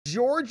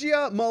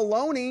Giorgia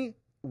Maloni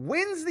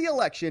wins the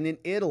election in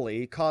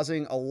Italy,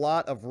 causing a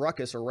lot of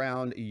ruckus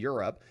around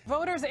Europe.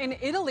 Voters in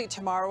Italy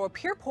tomorrow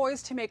appear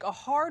poised to make a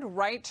hard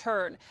right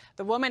turn.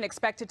 The woman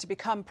expected to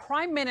become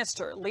prime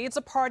minister leads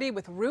a party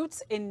with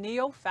roots in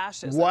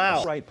neo-fascism.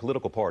 Wow. A right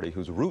political party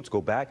whose roots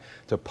go back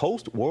to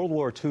post-World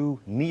War II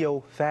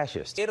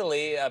neo-fascists.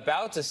 Italy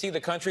about to see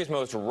the country's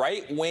most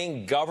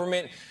right-wing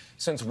government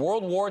since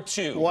World War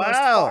II.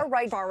 Wow.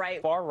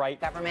 Far right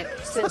government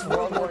since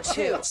World War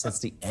II. Since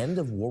the end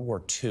of World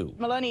War II.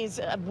 Maloni's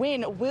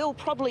win will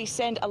probably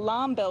send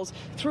alarm bells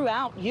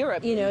throughout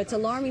Europe. You know, it's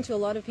alarming to a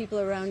lot of people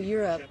around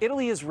Europe.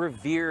 Italy is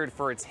revered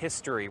for its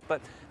history,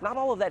 but not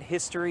all of that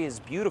history is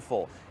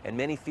beautiful, and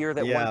many fear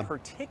that one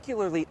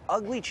particularly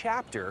ugly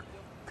chapter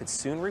could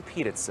soon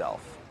repeat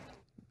itself.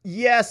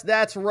 Yes,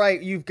 that's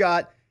right. You've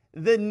got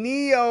the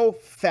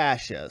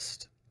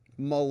neo-fascist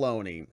Maloni,